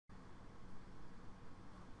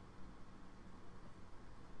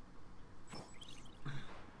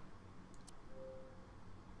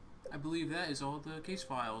believe that is all the case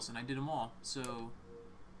files, and I did them all, so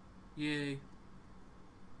yay.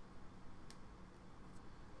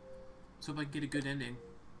 Let's hope I can get a good ending,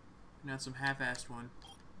 not some half-assed one.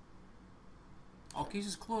 All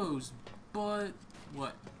cases closed, but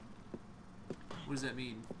what? What does that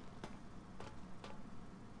mean?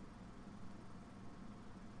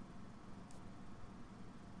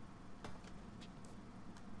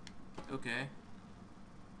 Okay.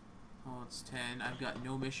 Oh, it's 10. I've got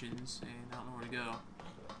no missions, and I don't know where to go.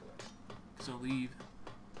 So leave.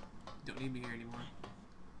 Don't need me here anymore.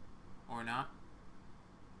 Or not.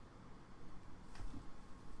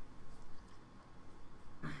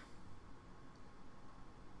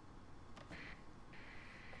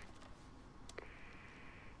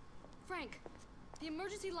 Frank, the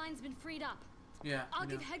emergency line's been freed up. Yeah, I'll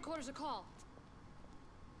give headquarters a call.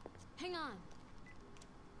 Hang on.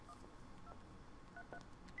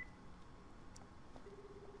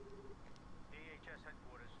 AHS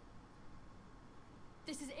headquarters.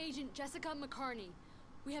 This is Agent Jessica McCartney.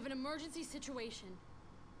 We have an emergency situation.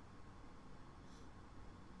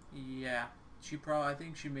 Yeah, I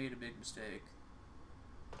think she made a big mistake.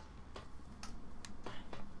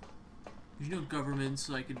 You know, governments,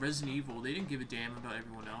 like in Resident Evil, they didn't give a damn about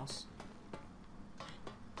everyone else.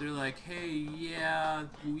 They're like, hey, yeah,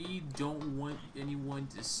 we don't want anyone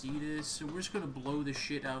to see this, so we're just gonna blow the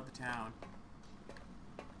shit out of the town.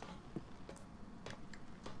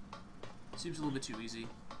 Seems a little bit too easy.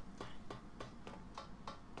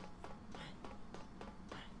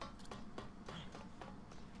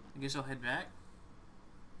 I guess I'll head back.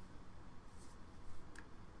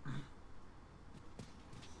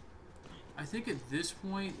 I think at this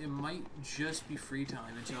point, it might just be free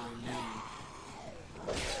time until noon.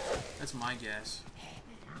 That's my guess.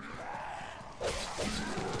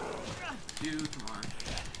 Dude, come on.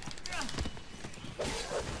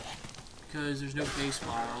 Because there's no case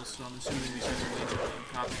files, so I'm assuming we have to wait until the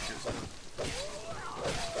copy shows up.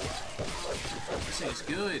 This thing is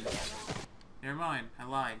good. Never mind, I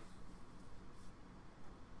lied.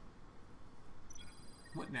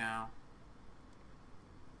 What now?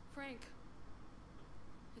 Frank,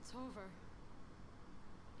 it's over.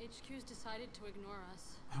 HQ's decided to ignore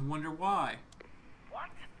us. I wonder why. What?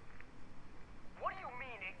 What do you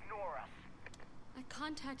mean, ignore us? I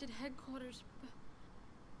contacted headquarters, but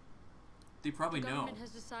They probably the know. government has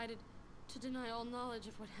decided to deny all knowledge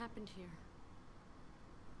of what happened here.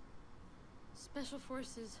 Special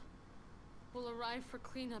forces will arrive for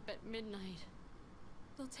cleanup at midnight.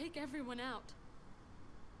 They'll take everyone out.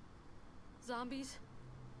 Zombies,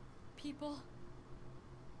 people,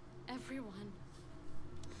 everyone.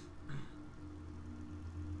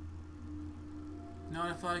 Not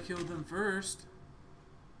if I killed them first.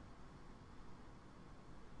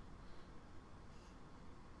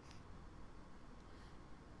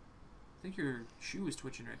 I think your shoe is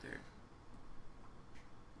twitching right there.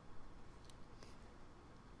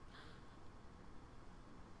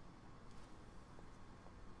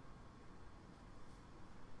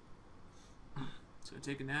 So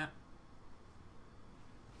take a nap.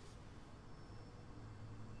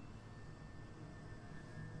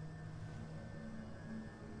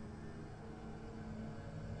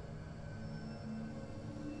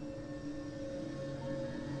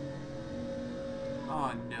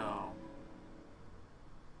 Oh no.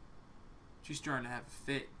 She's starting to have a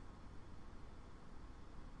fit.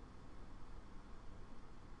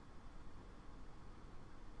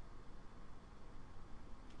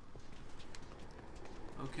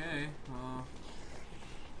 Okay, well...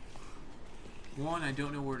 One, I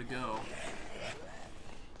don't know where to go.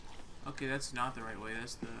 Okay, that's not the right way,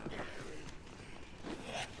 that's the...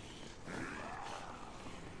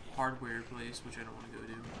 hardware place, which I don't want to go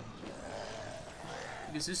to.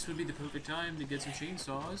 I guess this would be the perfect time to get some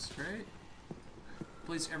chainsaws, right?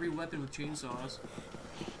 Place every weapon with chainsaws.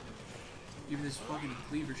 Even this fucking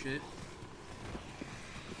cleaver shit.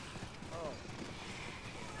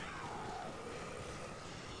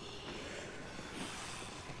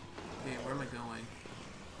 Okay, where am I going?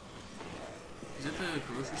 Is that the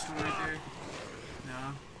grocery store right there?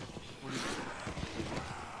 No. What is it?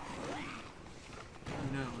 Who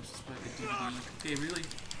knows? It's like a DVD. Okay, really?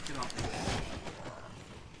 Get off me.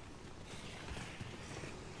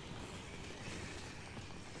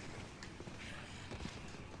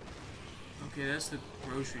 Okay, that's the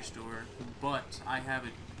grocery store, but I have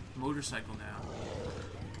a motorcycle now.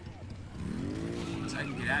 So I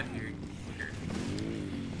can get out of here quicker.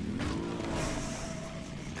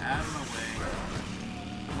 Out of my way.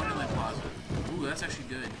 Wonderland Plaza. Ooh, that's actually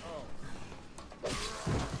good.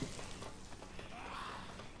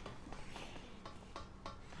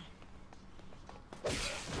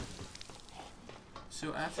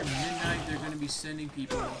 So after midnight, they're going to be sending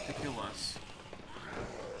people to kill us.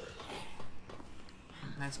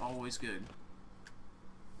 That's always good.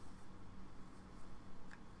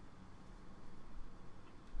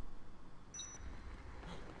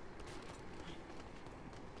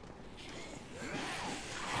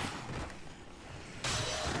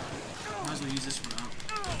 Might as well use this one up.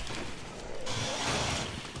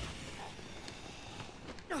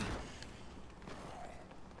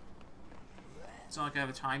 It's not like I have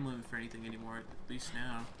a time limit for anything anymore, at least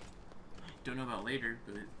now. Don't know about later,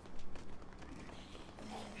 but...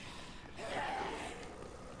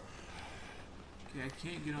 Okay, I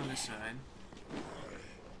can't get on this side.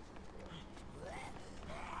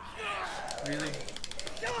 Really?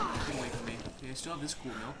 Get away from me. Okay, I still have this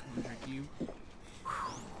cool milk. I'm gonna drink you.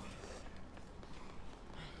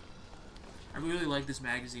 I really like this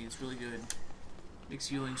magazine. It's really good. Makes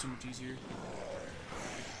healing so much easier.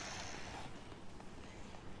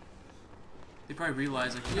 They probably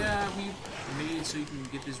realize, like, yeah, we made it so you can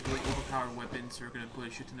get this really overpowered weapon, so we're gonna put a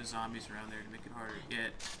shit ton of zombies around there to make it harder to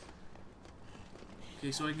get.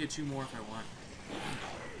 Okay, so I can get 2 more if I want.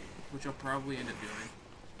 Which I'll probably end up doing.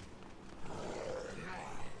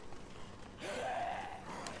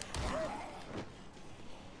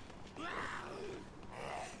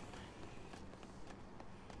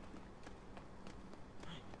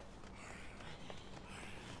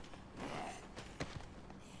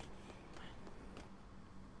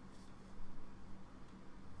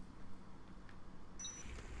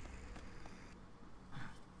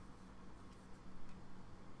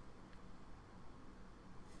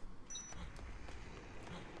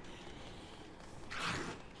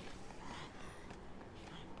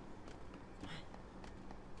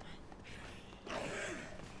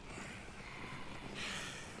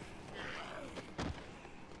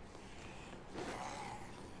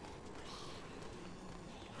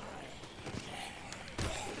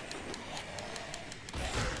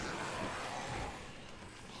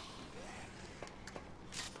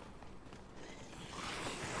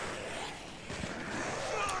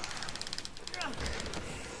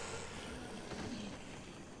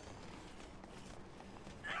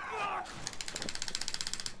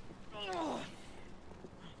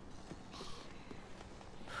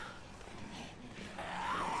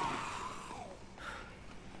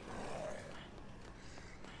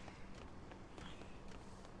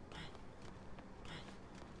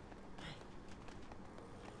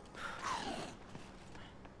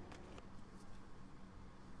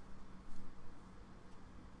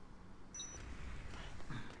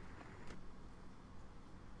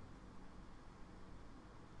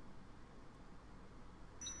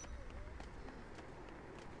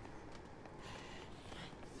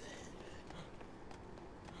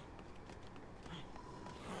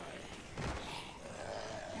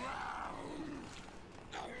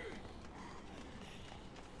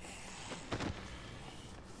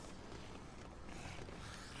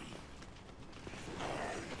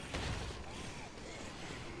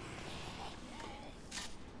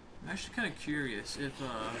 I'm actually kind of curious if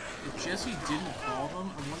Jesse didn't call them,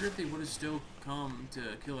 I wonder if they would have still come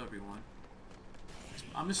to kill everyone.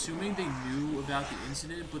 I'm assuming they knew about the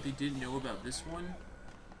incident, but they didn't know about this one,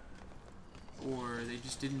 or they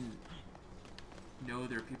just didn't know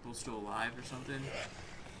there are people still alive or something.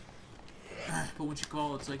 But once you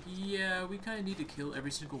call, it's like, yeah, we kind of need to kill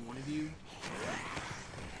every single one of you.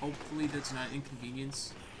 Hopefully that's not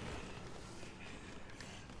inconvenience.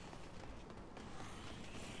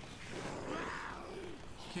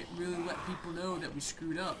 Can't really let people know that we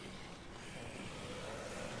screwed up.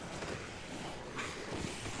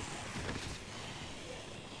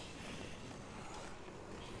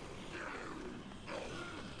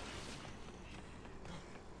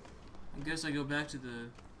 I guess I go back to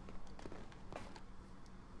the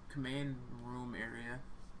command room area.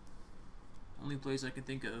 Only place I can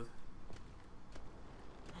think of.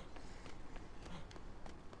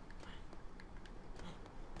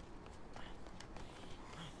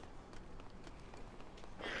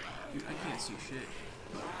 Dude, I can't see shit.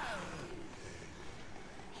 Okay,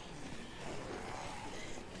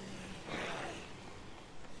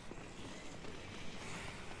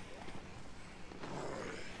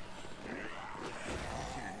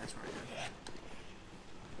 that's where I go.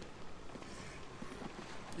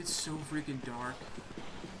 It's so freaking dark.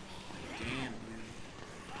 Damn, dude.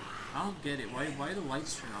 I don't get it. Why do the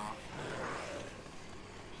lights turn off?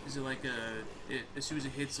 Is it like as soon as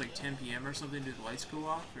it hits like 10 PM or something, do the lights go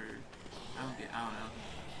off? Or I don't know.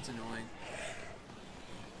 It's annoying.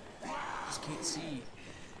 Just can't see.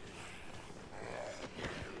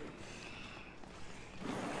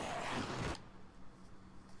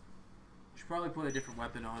 probably put a different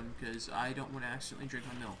weapon on because I don't want to accidentally drink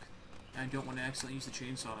my milk. And I don't want to accidentally use the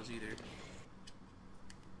chainsaws either.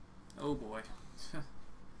 Oh boy.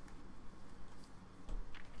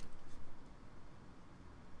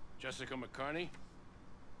 Jessica McCarney?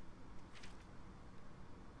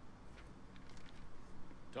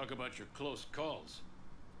 Talk about your close calls.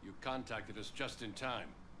 You contacted us just in time.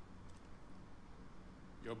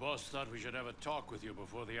 Your boss thought we should have a talk with you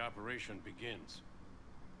before the operation begins.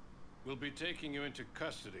 We'll be taking you into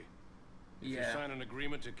custody. If you sign an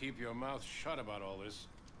agreement to keep your mouth shut about all this,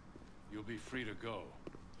 you'll be free to go.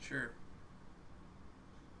 Sure.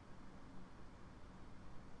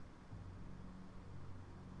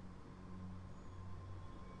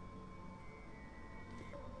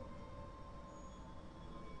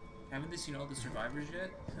 Haven't they seen all the survivors yet?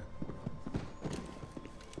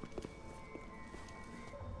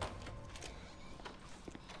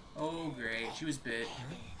 Oh great, she was bit.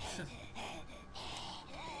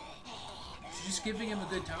 She's just giving him a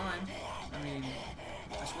good time. I mean,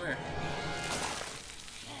 I swear.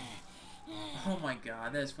 Oh my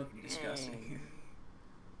god, that is fucking disgusting.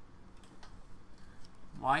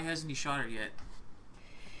 Why hasn't he shot her yet?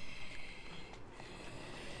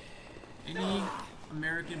 Any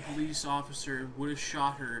American police officer would have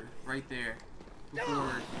shot her right there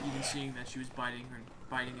before even seeing that she was biting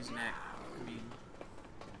his neck. I mean,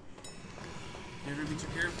 never be too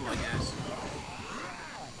careful, I guess.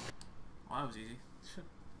 Well, that was easy.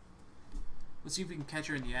 Let's see if we can catch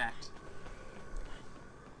her in the act.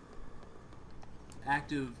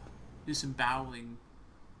 Act of disemboweling.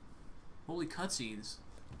 Holy cutscenes.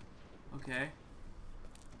 Okay.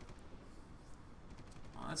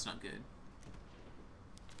 Oh, that's not good.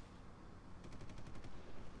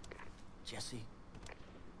 Jesse?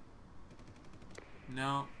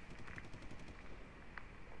 No.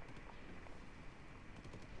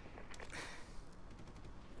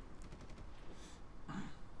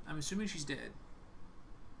 I'm assuming she's dead.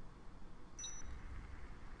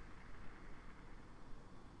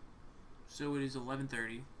 So it is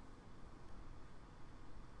 11:30.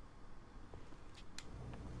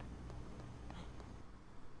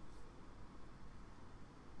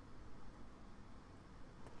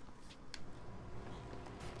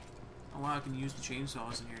 Oh wow, I can use the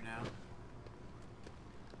chainsaws in here now.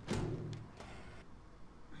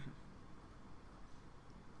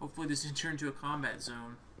 Hopefully this didn't turn into a combat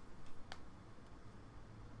zone.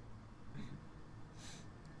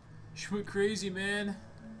 She went crazy, man.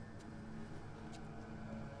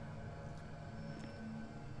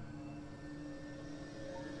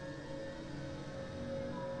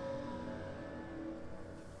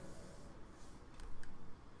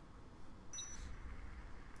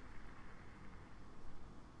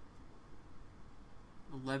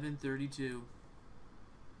 $11:32.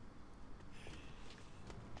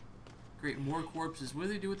 Great, more corpses. What do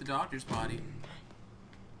they do with the doctor's body?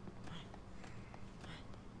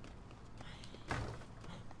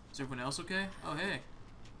 Is everyone else okay? Oh, hey.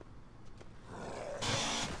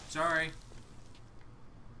 Sorry.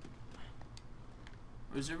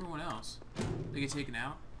 Where's everyone else? They get taken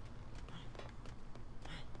out?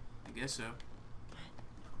 I guess so.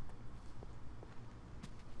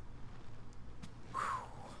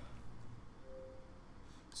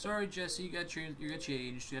 Sorry, Jesse, you got changed. You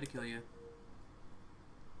gotta kill you.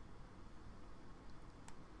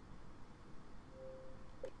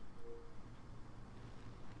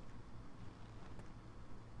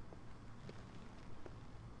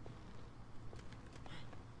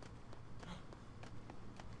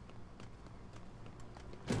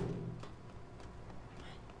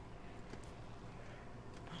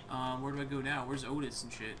 Where do I go now? Where's Otis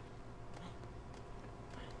and shit?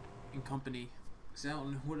 And company. Because I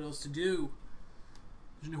don't know what else to do.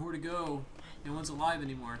 There's nowhere to go. No one's alive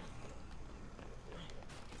anymore.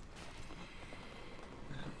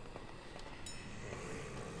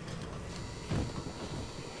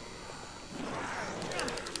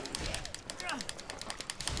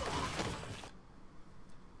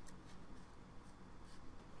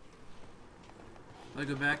 Do I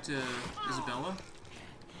go back to Isabella?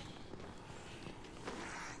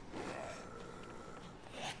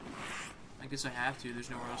 I guess I have to. There's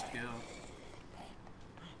nowhere else to go.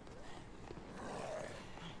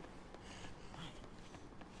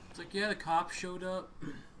 It's like, yeah, the cops showed up.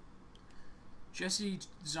 Jesse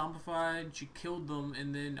zombified, she killed them,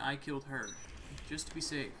 and then I killed her. Just to be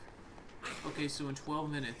safe. Okay, so in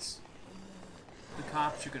 12 minutes, the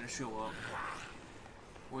cops are gonna show up.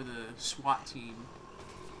 Or the SWAT team.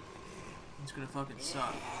 It's gonna fucking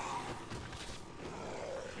suck.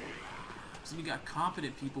 Then you got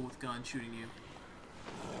competent people with guns shooting you.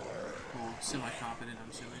 Well, semi-competent, I'm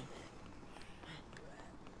assuming.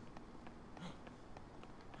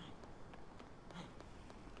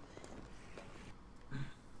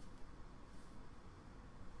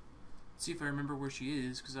 Let's see if I remember where she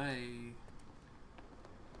is, because I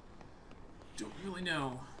don't really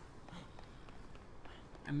know.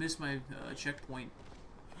 I missed my checkpoint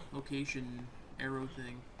location arrow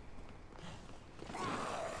thing.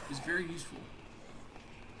 It's very useful.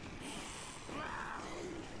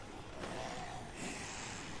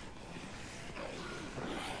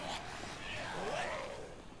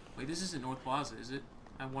 Wait, this isn't North Plaza, is it?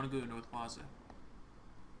 I want to go to North Plaza.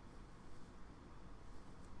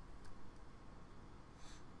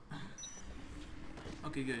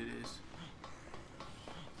 Okay, good, it is.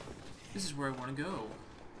 This is where I want to go.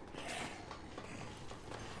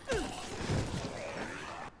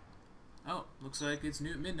 Oh, looks like it's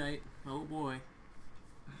noon midnight. Oh boy.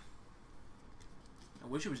 I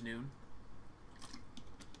wish it was noon.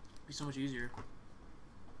 It'd be so much easier.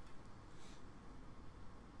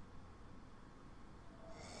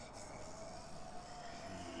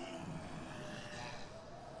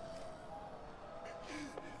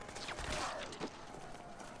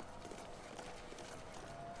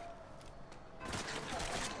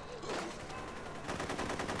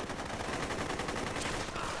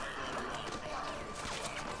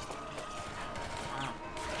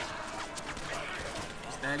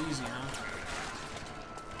 That easy, huh?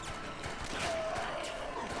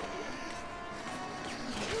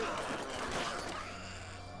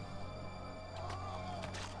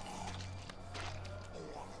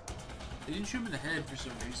 They didn't shoot him in the head for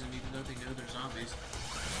some reason, even though they know they're zombies.